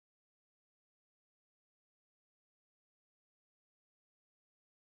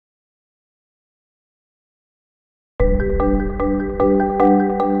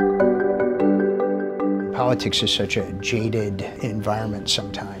Politics is such a jaded environment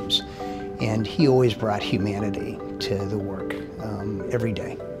sometimes, and he always brought humanity to the work every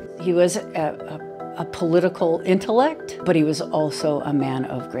day. He was a political intellect, but he was also a man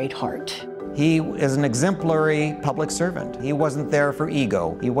of great heart. He is an exemplary public servant. He wasn't there for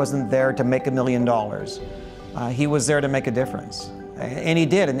ego. He wasn't there to make $1 million. He was there to make a difference. And he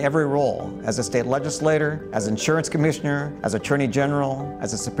did in every role, as a state legislator, as insurance commissioner, as attorney general,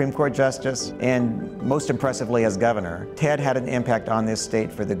 as a Supreme Court justice, and most impressively as governor. Ted had an impact on this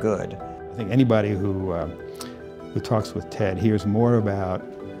state for the good. I think anybody who talks with Ted hears more about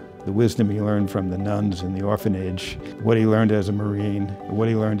the wisdom he learned from the nuns in the orphanage, what he learned as a Marine, what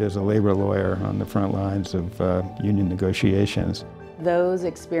he learned as a labor lawyer on the front lines of union negotiations. Those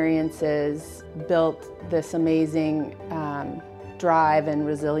experiences built this amazing drive and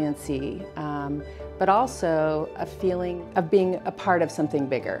resiliency, but also a feeling of being a part of something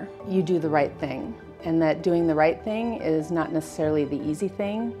bigger. You do the right thing, and that doing the right thing is not necessarily the easy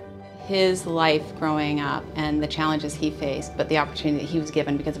thing. His life growing up and the challenges he faced, but the opportunity that he was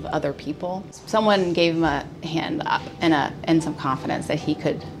given because of other people. Someone gave him a hand up and some confidence that he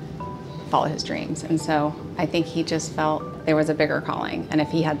could follow his dreams. And so I think he just felt there was a bigger calling, and if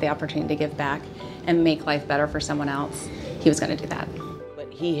he had the opportunity to give back and make life better for someone else, he was going to do that.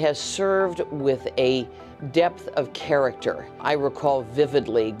 But he has served with a depth of character. I recall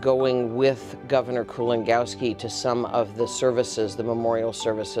vividly going with Governor Kulongoski to some of the services, the memorial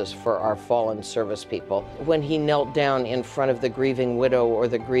services for our fallen service people. When he knelt down in front of the grieving widow or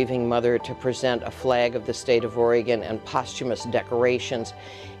the grieving mother to present a flag of the state of Oregon and posthumous decorations,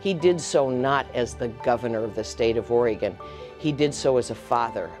 he did so not as the governor of the state of Oregon. He did so as a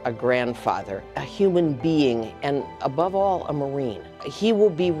father, a grandfather, a human being, and above all, a Marine. He will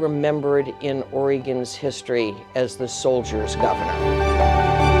be remembered in Oregon's history as the soldier's governor.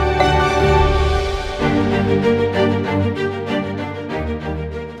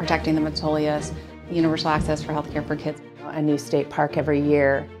 Protecting the Metolius, universal access for healthcare for kids. A new state park every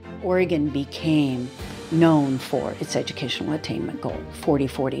year. Oregon became known for its educational attainment goal,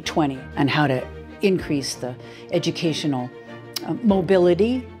 40-40-20, and how to increase the educational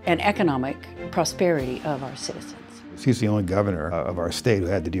mobility and economic prosperity of our citizens. He's the only governor of our state who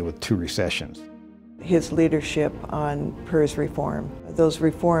had to deal with 2 recessions. His leadership on PERS reform, those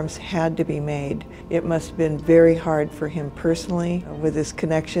reforms had to be made. It must have been very hard for him personally with his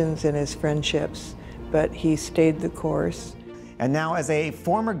connections and his friendships, but he stayed the course. And now as a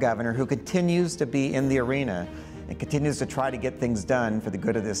former governor who continues to be in the arena and continues to try to get things done for the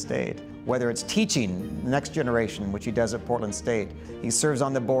good of this state, whether it's teaching the next generation, which he does at Portland State. He serves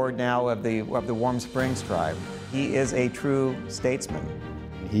on the board now of the Warm Springs tribe. He is a true statesman.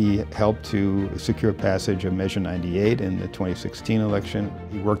 He helped to secure passage of Measure 98 in the 2016 election.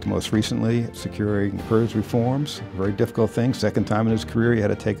 He worked most recently securing PERS reforms, a very difficult thing. Second time in his career he had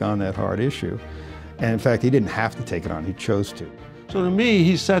to take on that hard issue. And in fact, he didn't have to take it on, he chose to. So to me,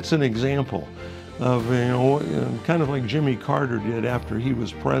 he sets an example of, kind of like Jimmy Carter did after he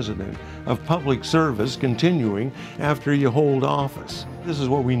was president, of public service continuing after you hold office. This is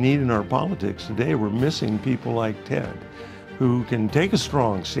what we need in our politics today. We're missing people like Ted, who can take a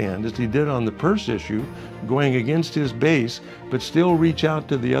strong stand, as he did on the PERS issue, going against his base, but still reach out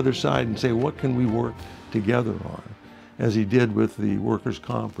to the other side and say, what can we work together on, as he did with the workers'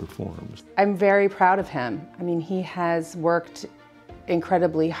 comp reforms. I'm very proud of him. I mean, he has worked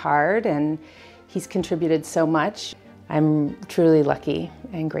incredibly hard and he's contributed so much. I'm truly lucky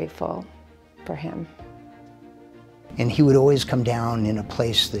and grateful for him. And he would always come down in a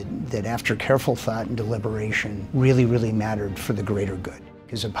place that after careful thought and deliberation really, really mattered for the greater good.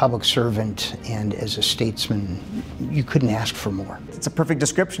 As a public servant and as a statesman, you couldn't ask for more. It's a perfect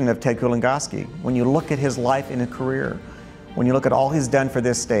description of Ted Kulongoski. When you look at his life and his career, when you look at all he's done for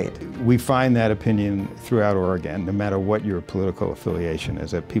this state. We find that opinion throughout Oregon, no matter what your political affiliation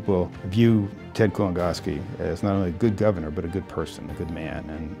is, that people view Ted Kulongoski as not only a good governor, but a good person, a good man,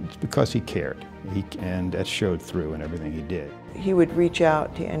 and it's because he cared, and that showed through in everything he did. He would reach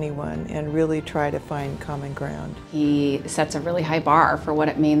out to anyone and really try to find common ground. He sets a really high bar for what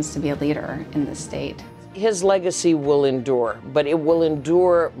it means to be a leader in this state. His legacy will endure, but it will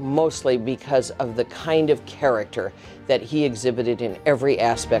endure mostly because of the kind of character that he exhibited in every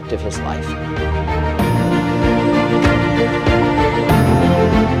aspect of his life.